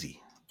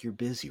busy. You're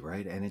busy,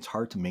 right? And it's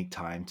hard to make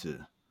time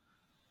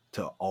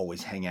to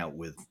always hang out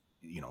with,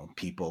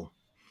 people.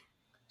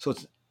 So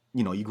it's,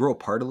 you grow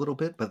apart a little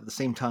bit, but at the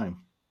same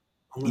time,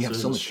 you Unless have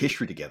there's so a much street.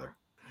 history together.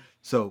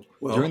 So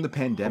Well, during the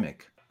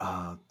pandemic,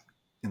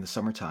 in the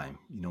summertime,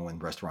 when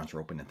restaurants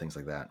were open and things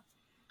like that,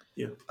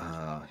 yeah.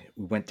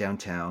 we went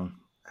downtown.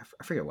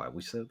 I forget why.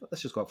 We said,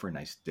 let's just go out for a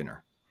nice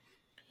dinner.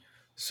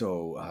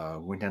 So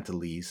we went down to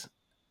Lee's,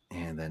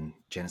 and then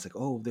Janet's like,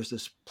 oh, there's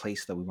this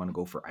place that we want to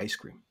go for ice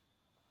cream.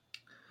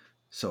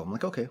 So I'm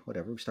like, okay,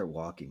 whatever. We start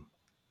walking,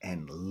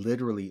 and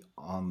literally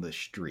on the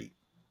street,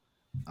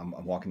 I'm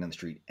walking down the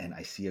street, and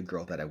I see a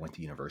girl that I went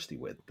to university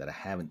with that I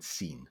haven't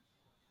seen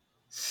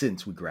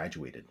since we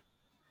graduated.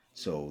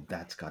 So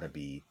that's got to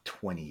be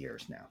 20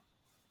 years now.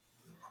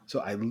 So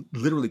I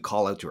literally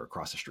call out to her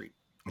across the street,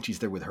 and she's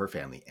there with her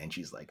family, and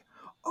she's like,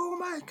 oh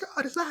my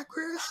God, is that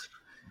Chris?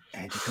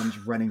 And she comes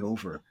running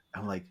over.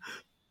 I'm like,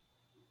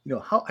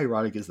 how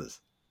ironic is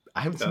this?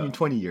 I haven't seen you in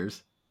 20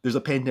 years. There's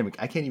a pandemic.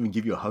 I can't even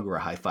give you a hug or a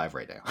high five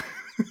right now.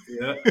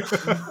 Yeah.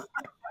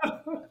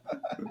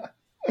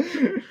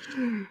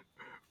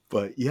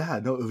 But yeah,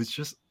 no, it was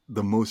just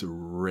the most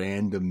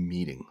random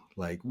meeting.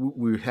 Like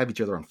we would have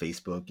each other on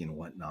Facebook and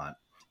whatnot.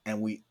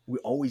 And we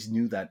always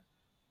knew that,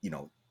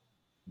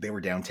 they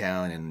were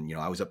downtown and,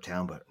 I was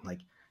uptown, but like,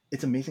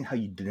 it's amazing how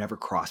you never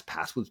cross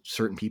paths with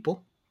certain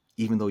people,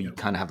 even though you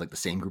kind of have like the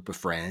same group of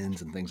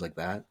friends and things like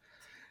that.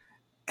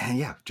 And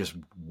yeah, just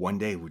one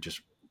day we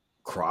just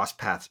cross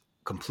paths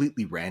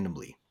completely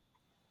randomly.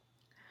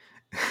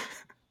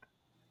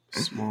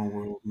 Small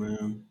world,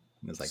 man.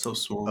 It's like, so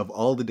small. of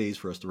all the days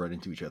for us to run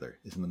into each other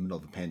is in the middle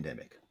of a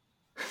pandemic.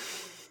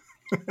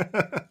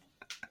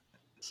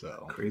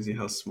 So crazy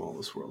how small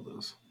this world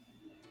is.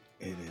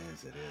 it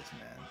is,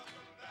 man.